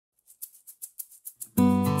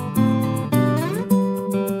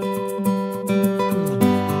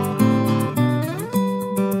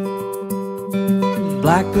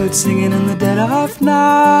Blackbird singing in the dead of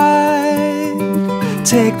night.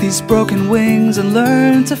 Take these broken wings and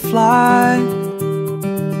learn to fly.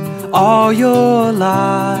 All your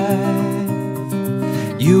life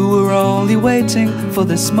you were only waiting for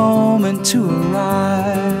this moment to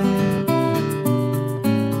arrive.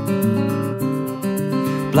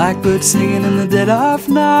 Blackbird singing in the dead of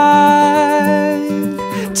night.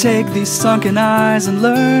 Take these sunken eyes and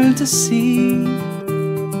learn to see.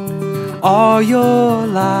 All your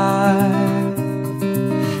life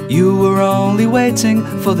you were only waiting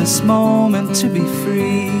for this moment to be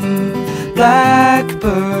free.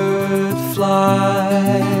 Blackbird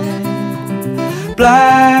fly,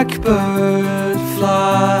 blackbird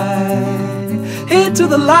fly into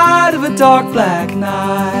the light of a dark black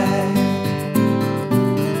night.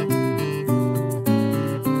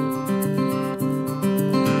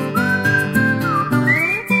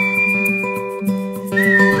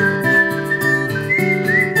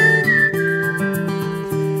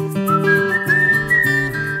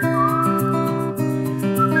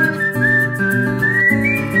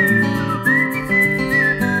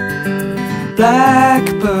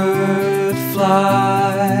 Blackbird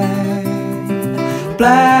fly,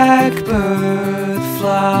 blackbird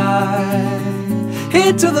fly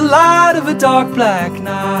into the light of a dark black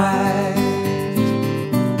night.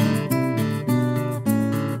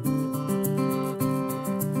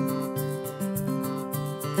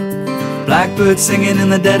 Blackbird singing in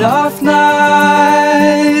the dead of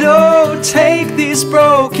night. Oh, take these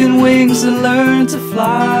broken wings and learn to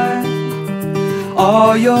fly.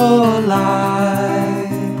 All your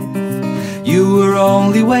life you were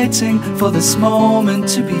only waiting for this moment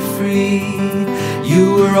to be free.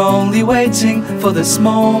 You were only waiting for this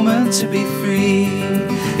moment to be free.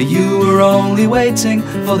 You were only waiting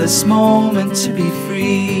for this moment to be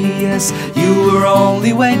free. Yes, you were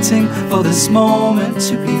only waiting for this moment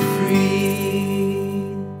to be free.